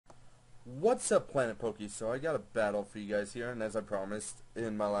What's up, Planet Pokey? So I got a battle for you guys here, and as I promised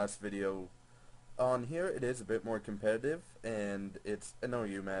in my last video on here, it is a bit more competitive, and it's an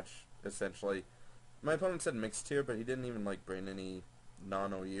OU match, essentially. My opponent said mixed tier, but he didn't even bring any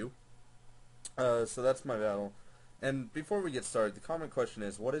non-OU. So that's my battle. And before we get started, the common question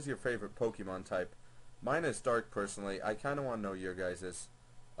is, what is your favorite Pokemon type? Mine is Dark, personally. I kind of want to know your guys's.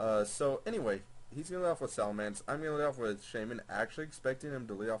 So anyway, he's going to lead off with Salamence. I'm going to lead off with Shaman, actually expecting him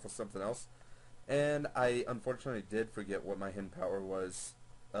to lead off with something else. And I unfortunately did forget what my hidden power was.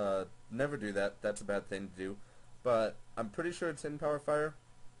 Never do that. That's a bad thing to do. But I'm pretty sure it's hidden power fire.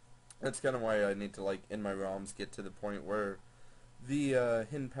 That's kind of why I need to, in my realms, get to the point where the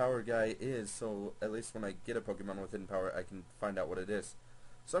hidden power guy is, so at least when I get a Pokemon with hidden power, I can find out what it is.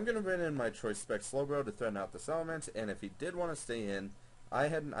 So I'm going to bring in my Choice Spec Slowbro to threaten out the Salamence, and if he did want to stay in, I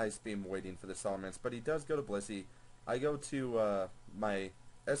had an Ice Beam waiting for the Salamence, but he does go to Blissey. I go to my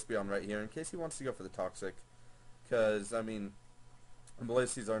Espeon right here in case he wants to go for the Toxic, because, I mean,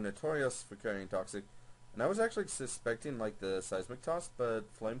 Blissey's are notorious for carrying Toxic, and I was actually suspecting, the Seismic Toss, but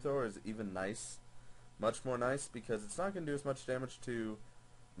Flamethrower is even nice. Much more nice, because it's not going to do as much damage to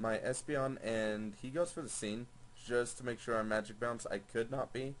my Espeon, and he goes for the Scene, just to make sure I'm Magic Bounce. I could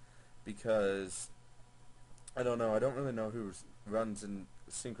not be, because, I don't know, I don't really know who runs and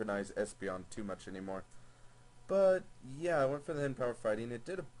synchronize Espeon too much anymore. But, yeah, I went for the Hidden Power Fighting. It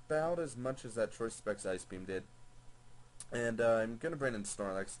did about as much as that Choice Specs Ice Beam did. And I'm going to bring in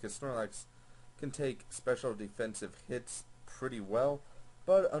Snorlax, because Snorlax can take special defensive hits pretty well.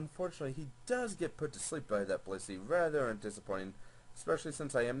 But unfortunately, he does get put to sleep by that Blissey. Rather disappointing, especially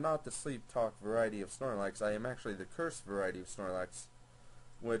since I am not the Sleep Talk variety of Snorlax. I am actually the Curse variety of Snorlax.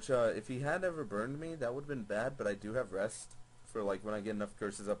 Which, if he had ever burned me, that would have been bad, but I do have Rest for, when I get enough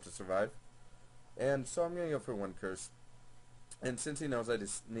curses up to survive. And so I'm going to go for one curse. And since he knows I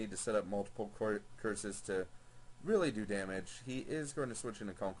just need to set up multiple curses to really do damage, he is going to switch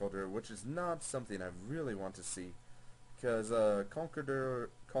into Conkeldurr, which is not something I really want to see. Because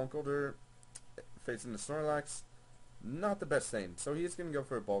Conkeldurr facing the Snorlax, not the best thing. So he's going to go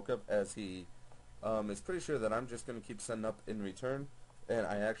for a bulk up, as he is pretty sure that I'm just going to keep sending up in return. And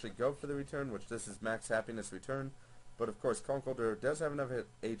I actually go for the return, which this is max happiness return. But of course, Conkeldurr does have enough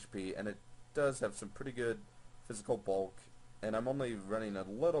HP, and it does have some pretty good physical bulk. And I'm only running a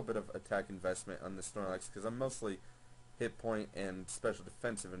little bit of attack investment on the Snorlax, because I'm mostly hit point and special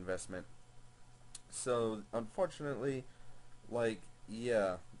defensive investment. So, unfortunately,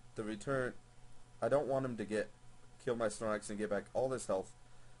 yeah, the return, I don't want him to kill my Snorlax and get back all this health.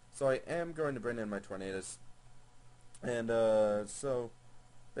 So I am going to bring in my Tornadus. And, so,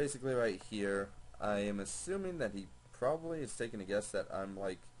 basically right here, I am assuming that he probably is taking a guess that I'm,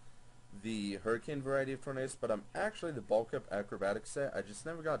 the Hurricane variety of Tornadus, but I'm actually the Bulk Up Acrobatic set. I just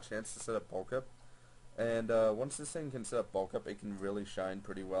never got a chance to set up Bulk Up. And, once this thing can set up Bulk Up, it can really shine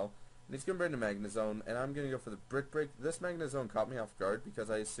pretty well. And he's going to bring the Magnezone, and I'm going to go for the Brick Break. This Magnezone caught me off guard because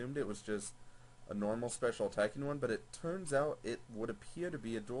I assumed it was just a normal special attacking one, but it turns out it would appear to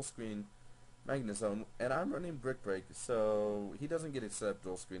be a dual screen Magnezone, and I'm running Brick Break, so he doesn't get it set up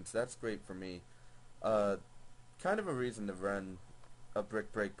dual screen, so that's great for me. Kind of a reason to run a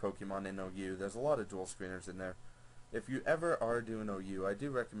Brick Break Pokemon in OU. There's a lot of dual screeners in there. If you ever are doing OU, I do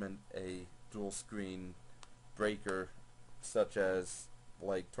recommend a dual screen breaker, such as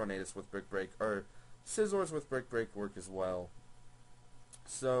Tornadus with Brick Break, or Scizors with Brick Break work as well.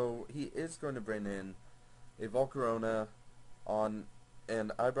 So he is going to bring in a Volcarona on,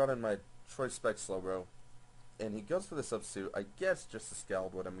 and I brought in my Choice Spec Slowbro, and he goes for the substitute, I guess just to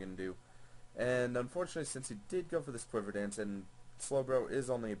scald what I'm going to do. And unfortunately, since he did go for this Quiver Dance, and Slowbro is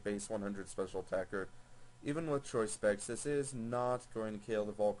only a base 100 special attacker, even with Choice Specs, this is not going to kill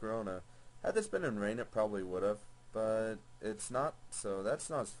the Volcarona. Had this been in rain, it probably would have, but it's not, so that's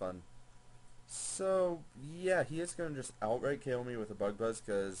not as fun. So, yeah, he is going to just outright KO me with a Bug Buzz,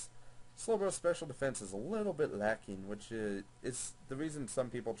 because Slowbro's special defense is a little bit lacking, which is the reason some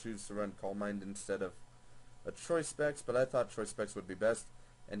people choose to run Calm Mind instead of a Choice Specs, but I thought Choice Specs would be best.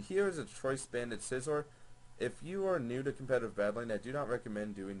 And here is a Choice Banded Scizor. If you are new to competitive battling, I do not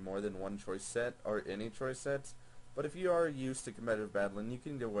recommend doing more than one choice set, or any choice sets. But if you are used to competitive battling, you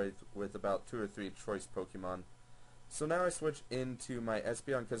can get away with about 2 or 3 choice Pokemon. So now I switch into my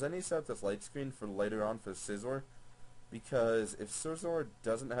Espeon, because I need to set up this light screen for later on for Scizor. Because if Scizor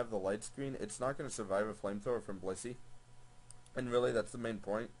doesn't have the light screen, it's not going to survive a Flamethrower from Blissey. And really, that's the main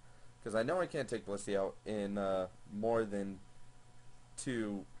point. Because I know I can't take Blissey out in more than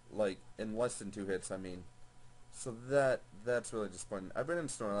 2, in less than 2 hits, I mean. So that's really disappointing. I bring in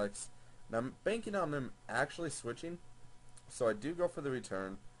Snorlax, and I'm banking on him actually switching. So I do go for the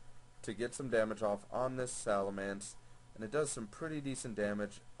return. to get some damage off on this Salamence, and it does some pretty decent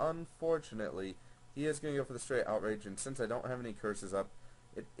damage. Unfortunately, he is going to go for the straight Outrage, and since I don't have any curses up,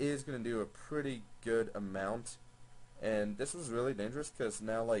 it is going to do a pretty good amount. And this was really dangerous because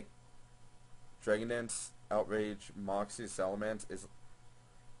now, like, Dragon Dance, Outrage, Moxie, Salamence is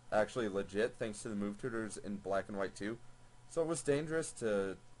actually legit thanks to the move tutors in Black and White too. So it was dangerous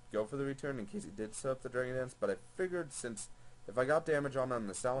to go for the return in case he did set up the Dragon Dance, but I figured since if I got damage on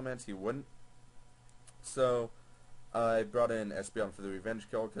the Salamence, he wouldn't. So I brought in Espeon for the revenge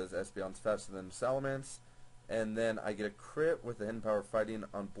kill because Espeon's faster than Salamence, and then I get a crit with the Hidden Power Fighting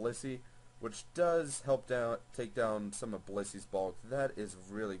on Blissey, which does help take down some of Blissey's bulk. That is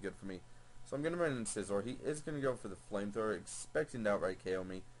really good for me. So I'm going to run in Scizor. He is going to go for the Flamethrower, expecting to outright KO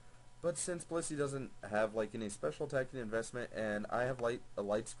me. But since Blissey doesn't have like any special attacking investment, and I have a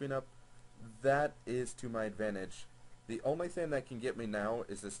light screen up, that is to my advantage. The only thing that can get me now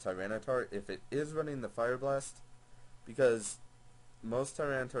is this Tyranitar if it is running the Fire Blast, because most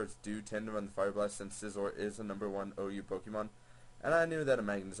Tyranitars do tend to run the Fire Blast since Scizor is the #1 OU Pokemon, and I knew that a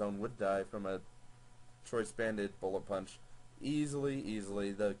Magnezone would die from a Choice Banded Bullet Punch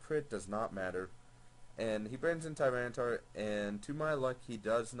easily. The crit does not matter. And he brings in Tyranitar, and to my luck, he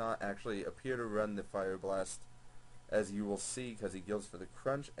does not actually appear to run the Fire Blast, as you will see, because he goes for the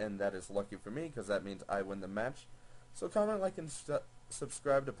Crunch, and that is lucky for me, because that means I win the match. So comment, like, and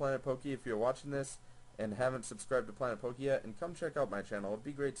subscribe to Planet Poke if you're watching this, and haven't subscribed to Planet Poke yet, and come check out my channel. It'd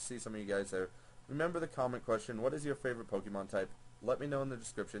be great to see some of you guys there. Remember the comment question, what is your favorite Pokemon type? Let me know in the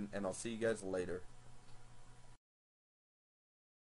description, and I'll see you guys later.